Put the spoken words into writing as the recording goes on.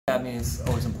I mean, it's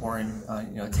always important,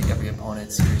 to take every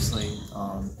opponent seriously.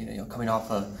 Coming off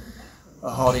a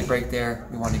holiday break there,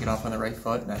 we wanted to get off on the right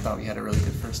foot, and I thought we had a really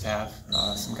good first half.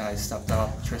 Some guys stepped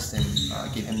up. Tristan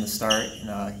gave him the start,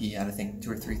 and he had, I think,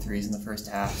 2 or 3 threes in the first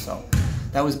half. So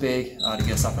that was big to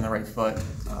get us off on the right foot.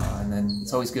 And then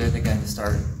it's always good, again, to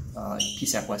start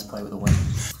PSAC West play with a win.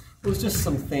 It was just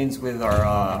some things with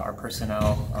our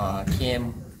personnel.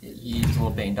 Cam, he was a little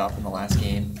banged up in the last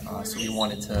game, so we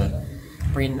wanted to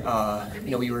bring,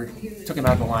 took him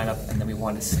out of the lineup, and then we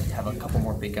wanted to have a couple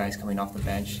more big guys coming off the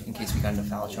bench in case we got into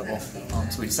foul trouble.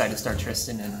 So we decided to start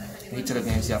Tristan, and he took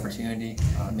advantage of the opportunity,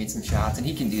 made some shots, and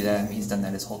he can do that. I mean, he's done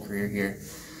that his whole career here.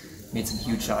 Made some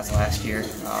huge shots last year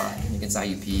against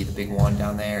IUP, the big one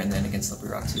down there, and then against Slippery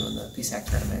Rock too in the PSAC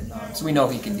tournament. So we know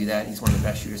he can do that. He's one of the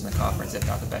best shooters in the conference, if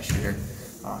not the best shooter.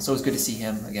 So it was good to see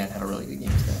him, again, have a really good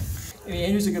game today. I mean,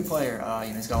 Andrew's a good player.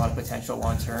 He's got a lot of potential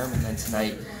long term, and then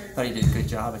tonight I thought he did a good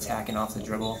job attacking off the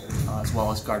dribble as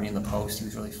well as guarding the post. He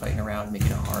was really fighting around,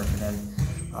 making it hard for them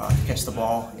to catch the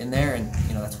ball in there, and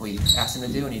that's what we asked him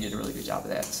to do, and he did a really good job of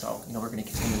that. So we're going to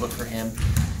continue to look for him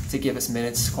to give us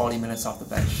minutes, quality minutes off the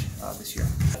bench this year.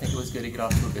 I think it was good to get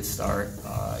off to a good start.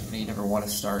 You never want to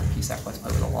start PSAC West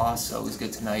play with a loss, so it was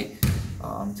good tonight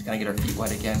to kind of get our feet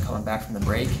wet again coming back from the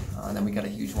break. And then we got a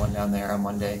huge one down there on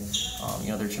Monday.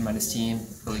 They're a tremendous team,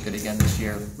 really good again this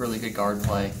year, really good guard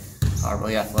play,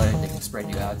 really athletic. They can spread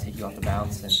you out, take you off the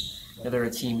bounce. And they're a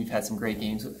team we've had some great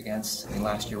games against. I mean,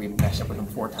 last year we matched up with them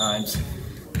 4 times.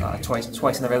 Twice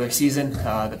in the regular season,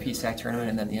 the PSAC tournament,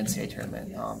 and then the NCAA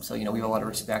tournament. So we have a lot of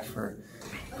respect for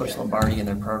Coach Lombardi and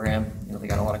their program. They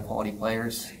got a lot of quality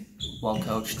players, well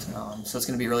coached. So it's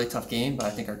going to be a really tough game, but I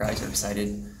think our guys are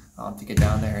excited to get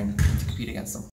down there and to compete against them.